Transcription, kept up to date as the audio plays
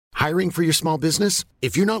Hiring for your small business?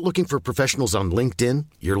 If you're not looking for professionals on LinkedIn,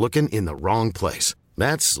 you're looking in the wrong place.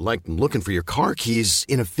 That's like looking for your car keys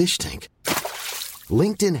in a fish tank.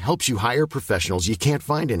 LinkedIn helps you hire professionals you can't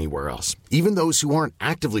find anywhere else, even those who aren't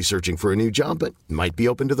actively searching for a new job but might be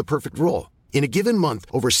open to the perfect role. In a given month,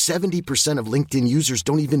 over 70% of LinkedIn users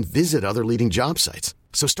don't even visit other leading job sites.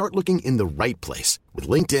 So start looking in the right place. With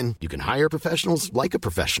LinkedIn, you can hire professionals like a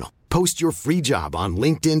professional. Post your free job on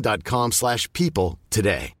linkedin.com/people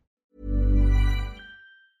today.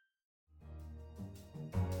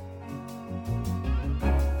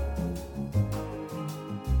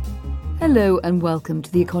 Hello and welcome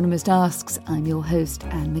to The Economist Asks. I'm your host,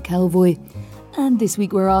 Anne McElvoy. And this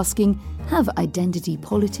week we're asking, have identity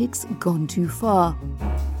politics gone too far?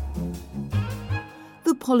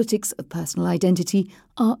 The politics of personal identity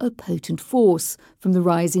are a potent force, from the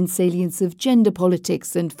rise in salience of gender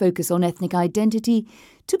politics and focus on ethnic identity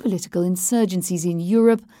to political insurgencies in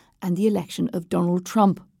Europe and the election of Donald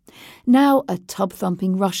Trump. Now a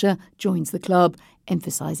tub-thumping Russia joins the club,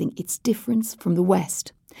 emphasising its difference from the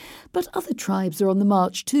West. But other tribes are on the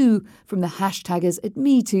march too, from the hashtaggers at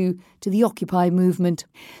MeToo to the Occupy movement.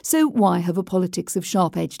 So why have a politics of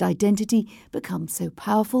sharp-edged identity become so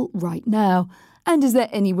powerful right now? And is there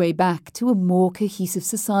any way back to a more cohesive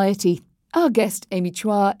society? Our guest, Amy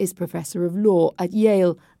Chua, is Professor of Law at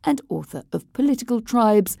Yale and author of Political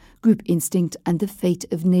Tribes, Group Instinct and the Fate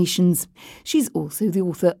of Nations. She's also the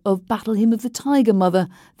author of Battle Hymn of the Tiger Mother,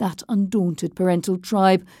 that undaunted parental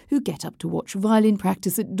tribe who get up to watch violin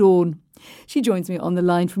practice at dawn. She joins me on the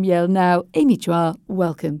line from Yale now. Amy Chua,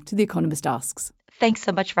 welcome to The Economist Asks. Thanks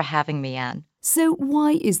so much for having me, Anne. So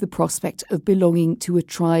why is the prospect of belonging to a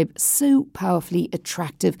tribe so powerfully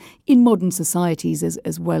attractive in modern societies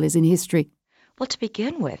as well as in history? Well, to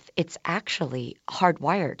begin with, it's actually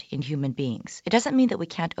hardwired in human beings. It doesn't mean that we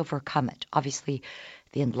can't overcome it. Obviously,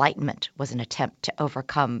 the Enlightenment was an attempt to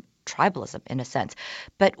overcome tribalism in a sense.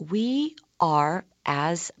 But we are,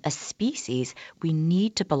 as a species, we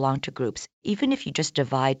need to belong to groups. Even if you just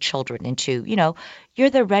divide children into, you're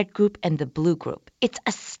the red group and the blue group. It's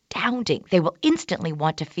astounding. They will instantly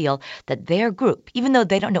want to feel that their group, even though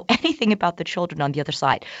they don't know anything about the children on the other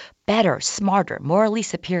side, better, smarter, morally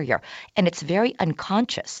superior. And it's very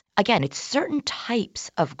unconscious. Again, it's certain types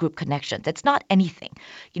of group connections. It's not anything,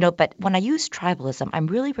 but when I use tribalism, I'm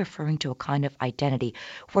really referring to a kind of identity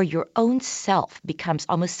where your own self becomes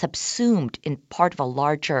almost subsumed in part of a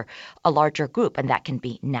larger group. And that can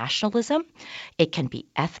be nationalism. It can be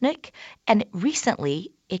ethnic. And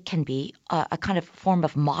recently, it can be a kind of form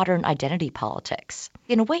of modern identity politics.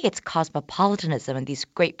 In a way, it's cosmopolitanism and these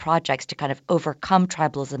great projects to kind of overcome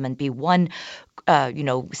tribalism and be one,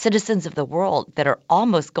 citizens of the world that are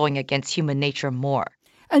almost going against human nature more.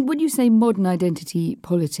 And when you say modern identity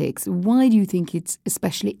politics, why do you think it's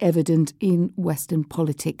especially evident in Western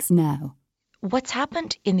politics now? What's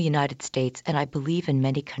happened in the United States, and I believe in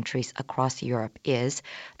many countries across Europe, is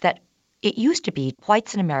that it used to be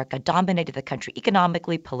whites in America dominated the country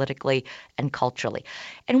economically, politically, and culturally.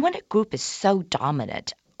 And when a group is so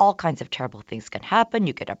dominant, all kinds of terrible things can happen.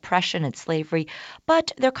 You get oppression and slavery,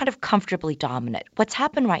 but they're kind of comfortably dominant. What's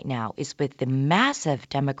happened right now is with the massive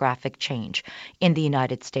demographic change in the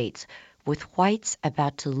United States, with whites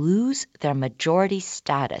about to lose their majority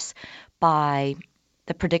status by,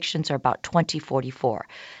 the predictions are about 2044.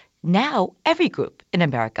 Now, every group in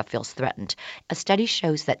America feels threatened. A study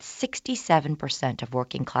shows that 67% of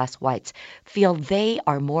working-class whites feel they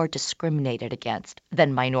are more discriminated against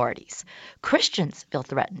than minorities. Christians feel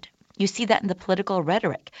threatened. You see that in the political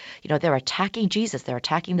rhetoric. They're attacking Jesus. They're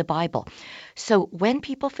attacking the Bible. So when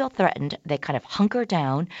people feel threatened, they kind of hunker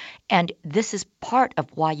down. And this is part of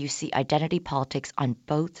why you see identity politics on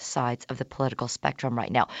both sides of the political spectrum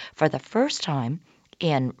right now. For the first time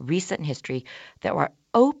in recent history, there were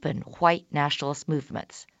open white nationalist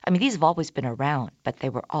movements. I mean, these have always been around, but they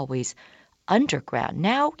were always underground.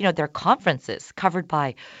 Now, there are conferences covered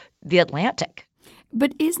by The Atlantic.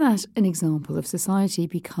 But is that an example of society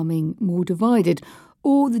becoming more divided,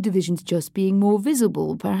 or the divisions just being more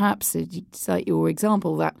visible? Perhaps, to cite your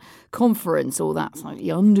example, that conference or that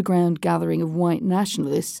slightly underground gathering of white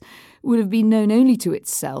nationalists would have been known only to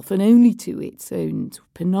itself and only to its own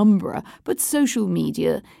penumbra, but social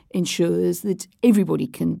media ensures that everybody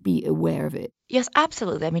can be aware of it. Yes,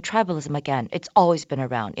 absolutely. I mean, tribalism, again, it's always been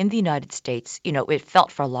around. In the United States, it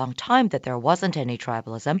felt for a long time that there wasn't any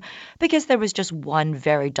tribalism because there was just one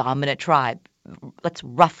very dominant tribe let's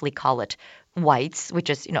roughly call it whites, which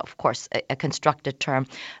is, of course, a constructed term,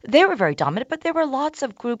 they were very dominant, but there were lots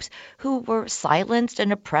of groups who were silenced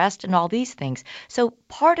and oppressed and all these things. So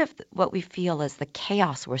part of what we feel as the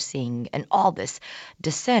chaos we're seeing and all this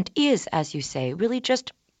dissent is, as you say, really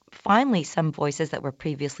just finally some voices that were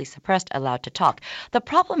previously suppressed allowed to talk. The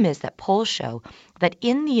problem is that polls show that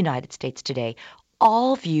in the United States today,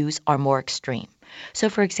 all views are more extreme. So,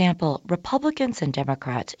 for example, Republicans and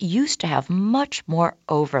Democrats used to have much more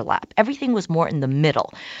overlap. Everything was more in the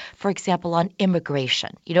middle. For example, on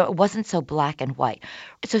immigration, it wasn't so black and white.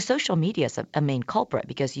 So social media is a main culprit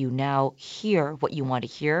because you now hear what you want to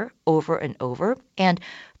hear over and over. And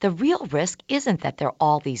the real risk isn't that there are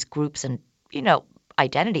all these groups and,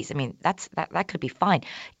 identities. I mean, that could be fine.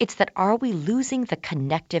 It's that are we losing the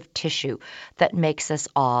connective tissue that makes us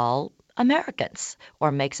all Americans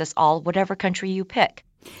or makes us all whatever country you pick?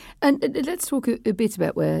 And let's talk a bit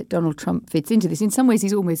about where Donald Trump fits into this. In some ways,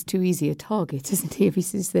 he's almost too easy a target, isn't he?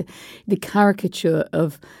 This is the caricature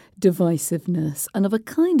of divisiveness and of a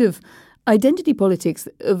kind of identity politics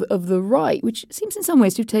of the right, which seems in some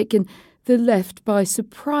ways to have taken the left by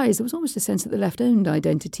surprise. There was almost a sense that the left owned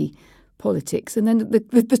identity politics. And then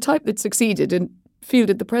the type that succeeded and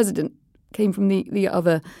fielded the president came from the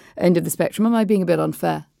other end of the spectrum. Am I being a bit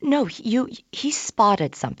unfair? No, he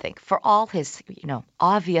spotted something. For all his,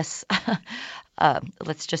 obvious,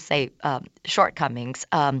 let's just say, shortcomings.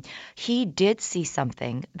 He did see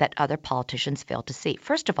something that other politicians failed to see.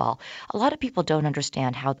 First of all, a lot of people don't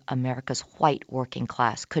understand how America's white working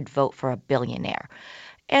class could vote for a billionaire.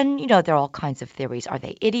 And, there are all kinds of theories. Are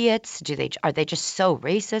they idiots? Are they just so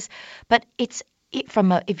racist? But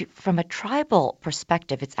from a tribal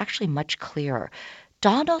perspective, it's actually much clearer.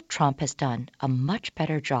 Donald Trump has done a much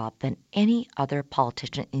better job than any other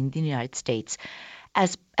politician in the United States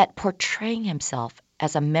at portraying himself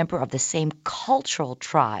as a member of the same cultural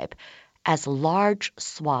tribe as large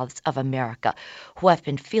swaths of America who have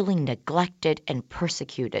been feeling neglected and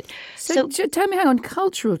persecuted. So tell me, hang on,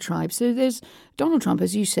 cultural tribe. So there's Donald Trump,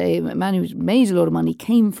 as you say, a man who's made a lot of money,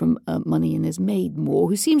 came from money and has made more,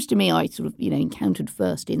 who seems to me I sort of, encountered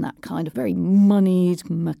first in that kind of very moneyed,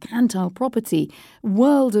 mercantile property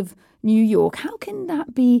world of New York. How can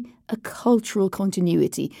that be a cultural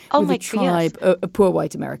continuity with a tribe of poor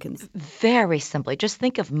white Americans? Very simply, just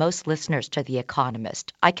think of most listeners to The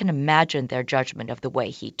Economist. I can imagine their judgment of the way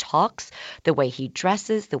he talks, the way he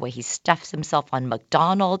dresses, the way he stuffs himself on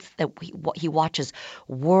McDonald's, that he watches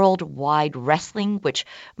worldwide wrestling, which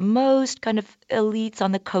most kind of elites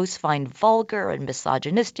on the coast find vulgar and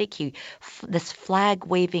misogynistic. This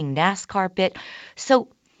flag-waving NASCAR bit. So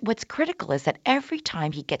what's critical is that every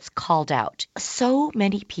time he gets called out, so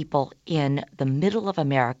many people in the middle of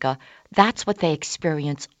America, that's what they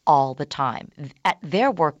experience all the time. At their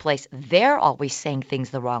workplace, they're always saying things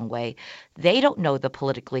the wrong way. They don't know the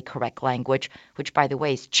politically correct language, which, by the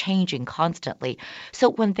way, is changing constantly. So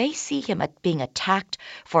when they see him being attacked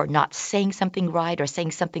for not saying something right or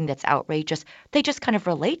saying something that's outrageous, they just kind of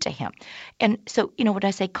relate to him. And so, when I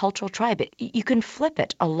say cultural tribe, you can flip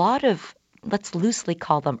it. A lot of, let's loosely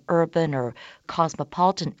call them urban or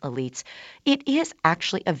cosmopolitan elites, it is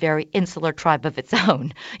actually a very insular tribe of its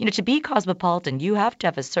own. To be cosmopolitan, you have to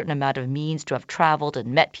have a certain amount of means to have traveled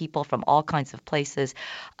and met people from all kinds of places.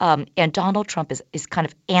 And Donald Trump is kind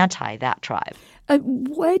of anti that tribe.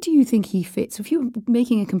 Where do you think he fits? If you're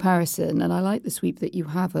making a comparison, and I like the sweep that you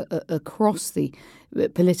have across the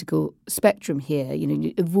political spectrum here,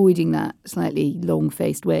 avoiding that slightly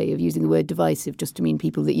long-faced way of using the word divisive just to mean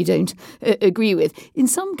people that you don't agree with. In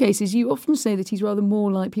some cases, you often say that he's rather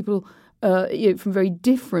more like people from a very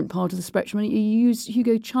different part of the spectrum. And you use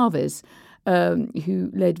Hugo Chavez,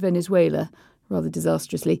 who led Venezuela rather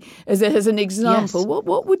disastrously, as an example. Yes.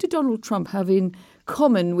 What would Donald Trump have in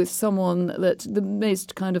common with someone that the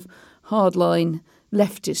most kind of hardline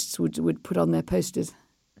leftists would put on their posters?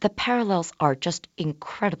 The parallels are just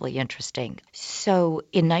incredibly interesting. So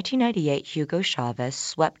in 1998, Hugo Chavez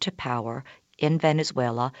swept to power in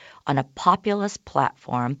Venezuela on a populist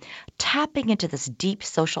platform, tapping into this deep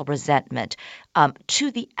social resentment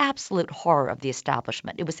to the absolute horror of the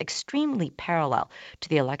establishment. It was extremely parallel to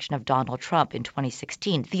the election of Donald Trump in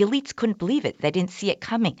 2016. The elites couldn't believe it. They didn't see it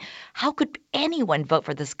coming. How could anyone vote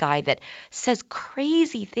for this guy that says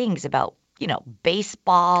crazy things about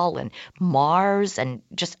baseball and Mars and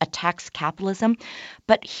just attacks capitalism?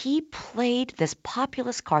 But he played this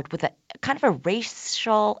populist card with a kind of a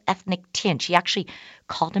racial, ethnic tinge. He actually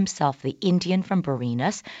called himself the Indian from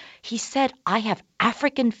Barinas. He said, I have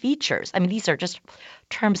African features. I mean, these are just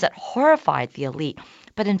terms that horrified the elite.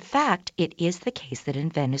 But in fact, it is the case that in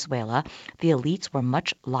Venezuela, the elites were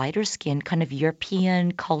much lighter skinned, kind of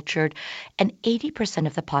European, cultured, and 80%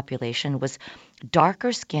 of the population was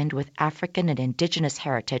darker skinned with African and indigenous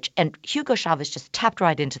heritage. And Hugo Chavez just tapped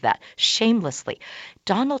right into that shamelessly.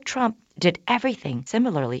 Donald Trump did everything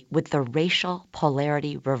similarly with the racial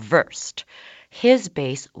polarity reversed. His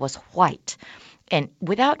base was white. And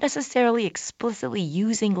without necessarily explicitly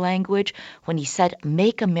using language, when he said,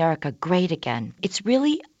 "Make America great again," it's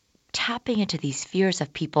really tapping into these fears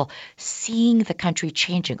of people seeing the country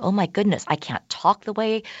changing. Oh my goodness, I can't talk the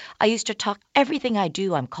way I used to talk. Everything I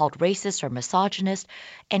do, I'm called racist or misogynist.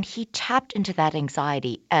 And he tapped into that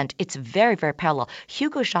anxiety. And it's very, very parallel.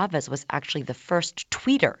 Hugo Chavez was actually the first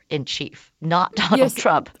tweeter in chief, not Donald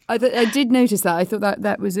Trump. I did notice that. I thought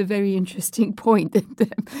that was a very interesting point.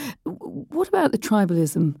 What about the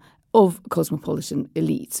tribalism of cosmopolitan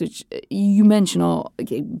elites, which you mention are,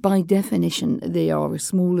 by definition, they are a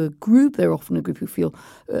smaller group. They're often a group who feel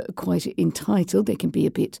quite entitled. They can be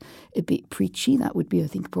a bit preachy. That would be, I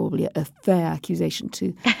think, probably a fair accusation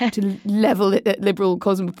to level it at liberal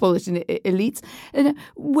cosmopolitan elites. And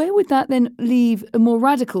where would that then leave a more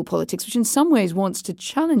radical politics, which in some ways wants to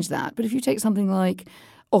challenge that? But if you take something like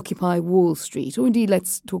Occupy Wall Street, or indeed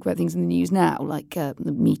let's talk about things in the news now, like the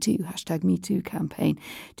 #MeToo campaign.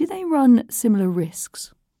 Do they run similar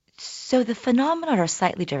risks? So the phenomena are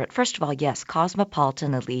slightly different. First of all, yes,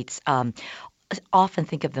 cosmopolitan elites often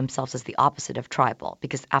think of themselves as the opposite of tribal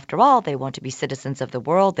because, after all, they want to be citizens of the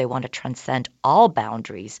world. They want to transcend all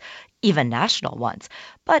boundaries, even national ones.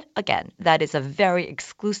 But again, that is a very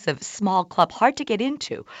exclusive small club, hard to get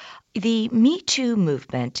into. The Me Too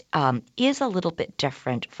movement is a little bit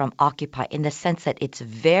different from Occupy in the sense that it's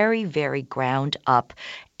very, very ground up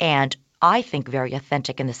and I think very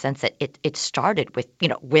authentic in the sense that it started with,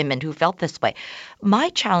 women who felt this way. My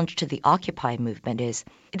challenge to the Occupy movement is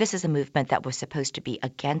this is a movement that was supposed to be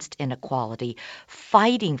against inequality,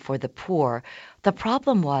 fighting for the poor. The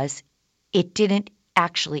problem was it didn't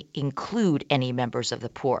actually include any members of the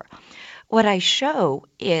poor. What I show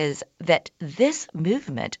is that this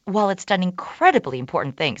movement, while it's done incredibly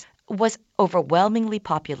important things, was overwhelmingly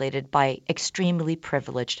populated by extremely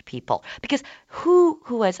privileged people. Because who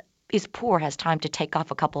is poor has time to take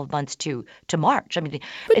off a couple of months to march. I mean,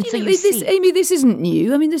 but and so you this, see, Amy, this isn't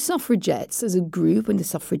new. I mean, the suffragettes as a group and the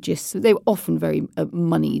suffragists, they were often very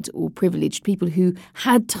moneyed or privileged people who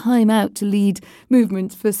had time out to lead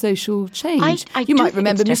movements for social change. You might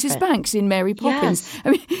remember Mrs. Banks in Mary Poppins. Yes.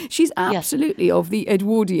 I mean, she's absolutely of the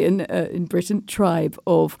Edwardian, in Britain, tribe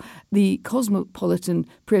of the cosmopolitan,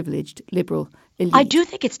 privileged, liberal elite. I do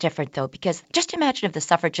think it's different, though, because just imagine if the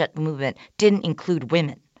suffragette movement didn't include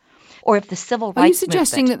women. Or if the civil rights movement... Are you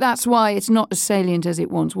suggesting that that's why it's not as salient as it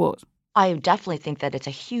once was? I definitely think that it's a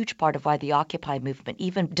huge part of why the Occupy movement,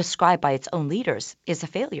 even described by its own leaders, is a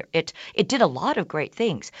failure. It did a lot of great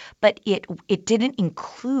things, but it didn't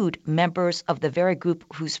include members of the very group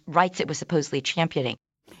whose rights it was supposedly championing.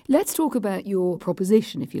 Let's talk about your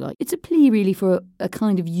proposition, if you like. It's a plea really for a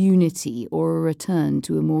kind of unity or a return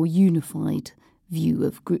to a more unified view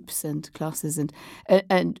of groups and classes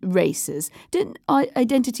and races. Didn't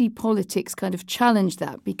identity politics kind of challenge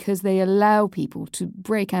that because they allow people to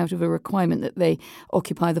break out of a requirement that they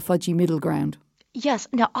occupy the fudgy middle ground? Yes.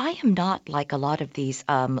 Now, I am not like a lot of these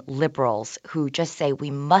liberals who just say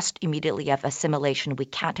we must immediately have assimilation. We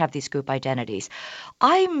can't have these group identities.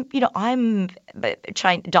 I'm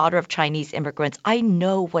a daughter of Chinese immigrants. I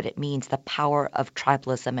know what it means, the power of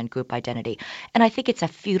tribalism and group identity. And I think it's a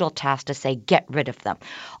futile task to say get rid of them.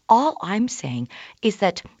 All I'm saying is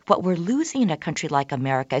that what we're losing in a country like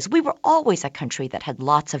America is we were always a country that had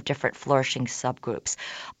lots of different flourishing subgroups.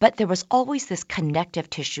 But there was always this connective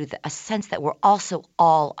tissue, a sense that we're also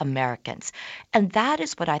all Americans. And that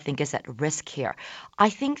is what I think is at risk here. I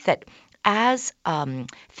think that as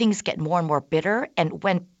things get more and more bitter and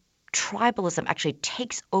when tribalism actually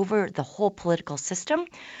takes over the whole political system,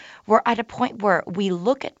 we're at a point where we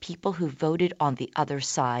look at people who voted on the other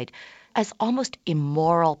side as almost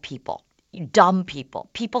immoral people. Dumb people,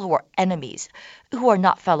 people who are enemies, who are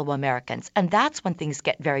not fellow Americans. And that's when things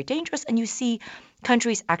get very dangerous. And you see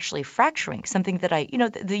countries actually fracturing, something that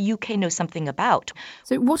the UK knows something about.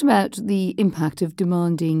 So what about the impact of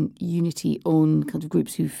demanding unity on kind of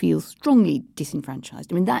groups who feel strongly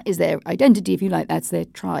disenfranchised? I mean, that is their identity, if you like, that's their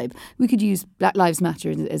tribe. We could use Black Lives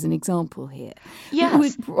Matter as an example here.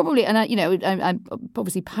 Yes. Probably, and I'm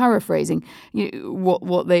obviously paraphrasing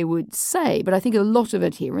what they would say, but I think a lot of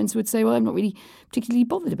adherents would say, well, I'm not really particularly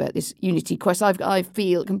bothered about this unity quest. I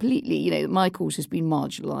feel completely, my cause has been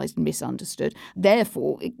marginalised and misunderstood.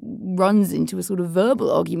 therefore it runs into a sort of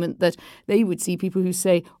verbal argument that they would see people who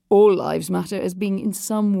say all lives matter as being in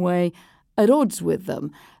some way at odds with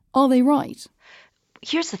them. Are they right?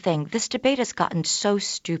 Here's the thing. This debate has gotten so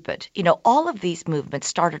stupid. All of these movements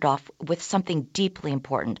started off with something deeply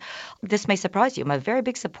important. This may surprise you. I'm a very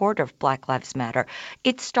big supporter of Black Lives Matter.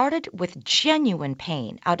 It started with genuine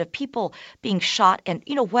pain out of people being shot and,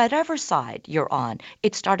 whatever side you're on,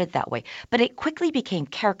 it started that way. But it quickly became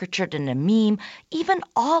caricatured in a meme. Even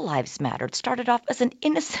All Lives Matter. It started off as an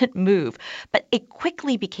innocent move, but it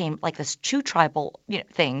quickly became like this true tribal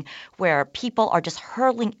thing where people are just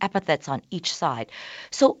hurling epithets on each side.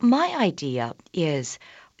 So my idea is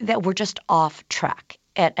that we're just off track,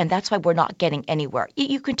 and that's why we're not getting anywhere.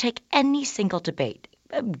 You can take any single debate,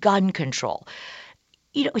 gun control.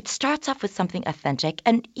 It starts off with something authentic,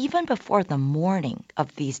 and even before the mourning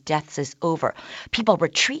of these deaths is over, people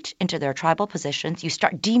retreat into their tribal positions. You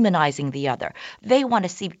start demonizing the other. They want to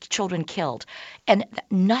see children killed, and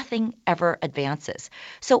nothing ever advances.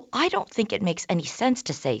 So I don't think it makes any sense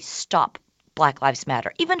to say stop Black Lives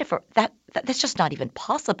Matter, even if that's just not even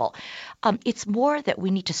possible. It's more that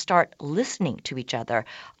we need to start listening to each other.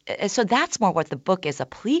 So that's more what the book is a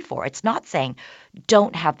plea for. It's not saying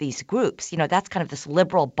don't have these groups. That's kind of this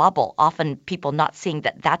liberal bubble, often people not seeing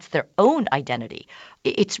that that's their own identity.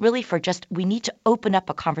 It's really for just we need to open up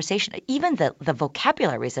a conversation. Even the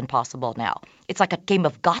vocabulary is impossible now. It's like a game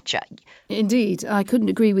of gotcha. Indeed, I couldn't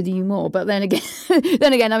agree with you more. But then again,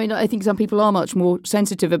 I think some people are much more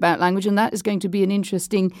sensitive about language, and that is going to be an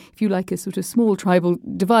interesting, if you like, a sort of small tribal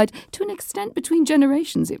divide to an extent between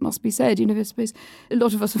generations. It must be said. I suppose a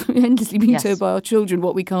lot of us have endlessly been told by our children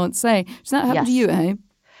what we can't say. Does that happen to you, eh?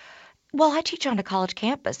 Well, I teach on a college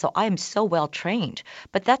campus, so I am so well trained.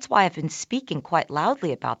 But that's why I've been speaking quite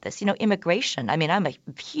loudly about this. Immigration. I'm a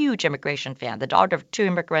huge immigration fan. The daughter of two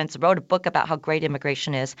immigrants, wrote a book about how great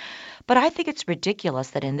immigration is. But I think it's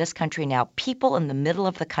ridiculous that in this country now, people in the middle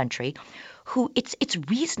of the country who it's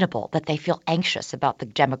reasonable that they feel anxious about the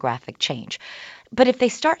demographic change. But if they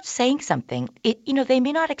start saying something, they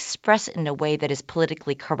may not express it in a way that is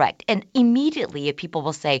politically correct. And immediately people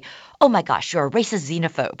will say, oh my gosh, you're a racist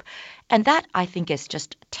xenophobe. And that, I think, is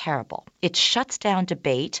just terrible. It shuts down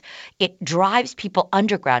debate. It drives people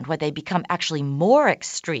underground where they become actually more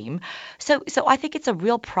extreme. So I think it's a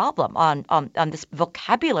real problem on this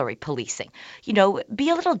vocabulary policing. Be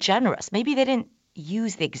a little generous. Maybe they didn't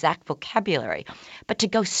use the exact vocabulary, but to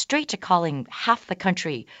go straight to calling half the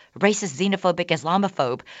country racist, xenophobic,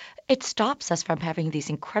 Islamophobe, it stops us from having these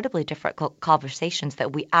incredibly difficult conversations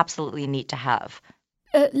that we absolutely need to have.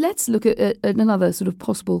 Let's look at another sort of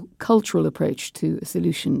possible cultural approach to a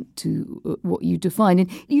solution to what you define.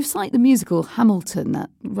 And you cite the musical Hamilton, that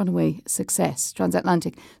runaway success,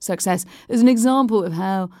 transatlantic success, as an example of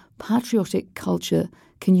how patriotic culture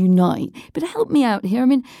can unite. But help me out here.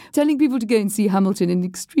 Telling people to go and see Hamilton in an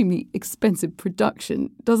extremely expensive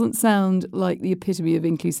production doesn't sound like the epitome of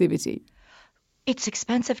inclusivity. It's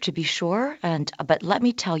expensive to be sure, but let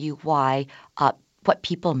me tell you why. What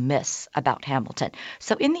people miss about Hamilton.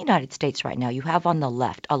 So in the United States right now, you have on the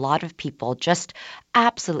left a lot of people just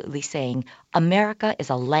absolutely saying America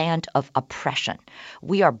is a land of oppression.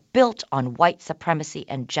 We are built on white supremacy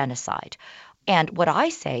and genocide. And what I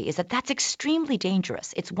say is that that's extremely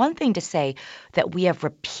dangerous. It's one thing to say that we have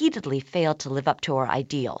repeatedly failed to live up to our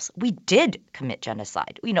ideals. We did commit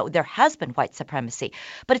genocide. There has been white supremacy.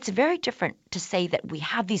 But it's very different to say that we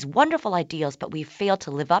have these wonderful ideals, but we failed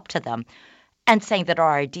to live up to them, and saying that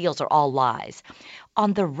our ideals are all lies.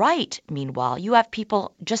 On the right, meanwhile, you have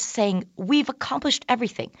people just saying, we've accomplished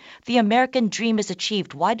everything. The American dream is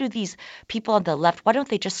achieved. Why do these people on the left, why don't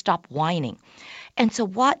they just stop whining? And so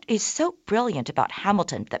what is so brilliant about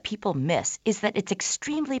Hamilton that people miss is that it's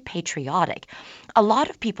extremely patriotic. A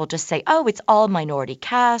lot of people just say, oh, it's all minority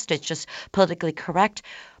cast, it's just politically correct.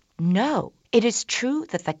 No. It is true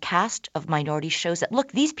that the cast of minorities shows that,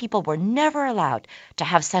 look, these people were never allowed to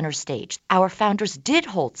have center stage. Our founders did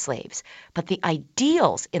hold slaves, but the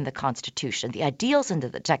ideals in the Constitution, the ideals in the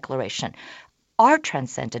Declaration are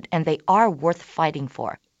transcendent and they are worth fighting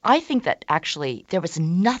for. I think that actually there was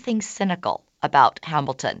nothing cynical about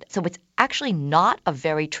Hamilton. So it's actually not a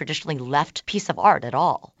very traditionally left piece of art at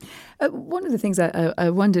all. One of the things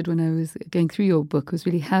I wondered when I was going through your book was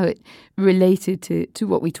really how it related to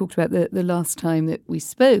what we talked about the last time that we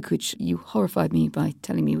spoke, which you horrified me by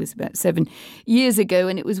telling me was about 7 years ago.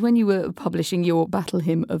 And it was when you were publishing your battle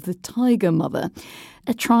hymn of the Tiger Mother.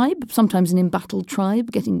 A tribe, sometimes an embattled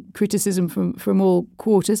tribe, getting criticism from all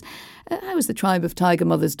quarters. How is the tribe of Tiger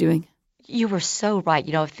Mothers doing? You were so right.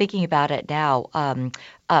 Thinking about it now,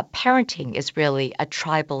 parenting is really a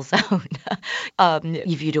tribal zone.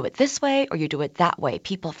 If you do it this way or you do it that way,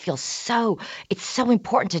 people feel it's so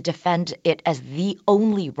important to defend it as the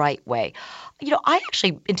only right way. I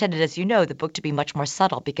actually intended, as you know, the book to be much more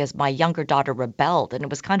subtle because my younger daughter rebelled, and it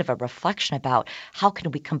was kind of a reflection about how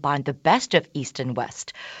can we combine the best of East and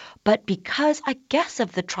West. But because, I guess,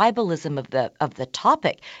 of the tribalism of the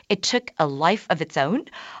topic, it took a life of its own.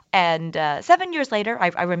 And 7 years later,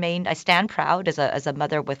 I stand proud as a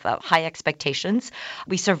mother with high expectations.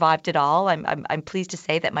 We survived it all. I'm pleased to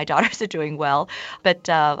say that my daughters are doing well. But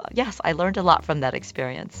yes, I learned a lot from that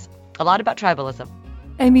experience. A lot about tribalism.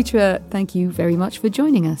 Amy Chua, thank you very much for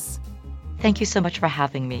joining us. Thank you so much for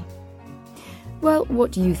having me. Well,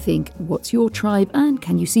 what do you think? What's your tribe? And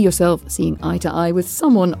can you see yourself seeing eye to eye with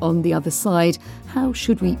someone on the other side? How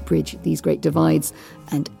should we bridge these great divides?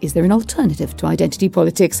 And is there an alternative to identity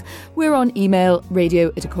politics? We're on email,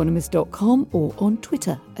 radio@economist.com, or on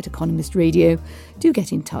Twitter @economistradio. Do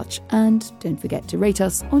get in touch and don't forget to rate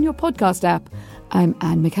us on your podcast app. I'm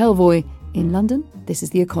Anne McElvoy. In London, this is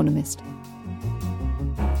The Economist.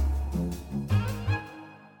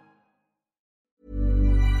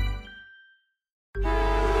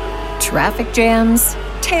 Traffic jams,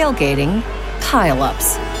 tailgating,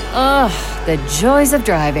 pile-ups. Ugh, the joys of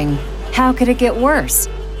driving. How could it get worse?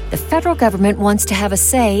 The federal government wants to have a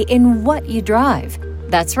say in what you drive.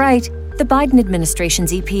 That's right. The Biden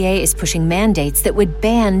administration's EPA is pushing mandates that would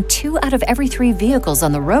ban 2 out of every 3 vehicles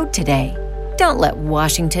on the road today. Don't let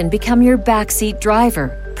Washington become your backseat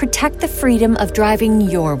driver. Protect the freedom of driving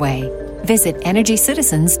your way. Visit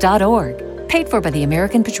EnergyCitizens.org. Paid for by the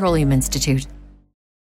American Petroleum Institute.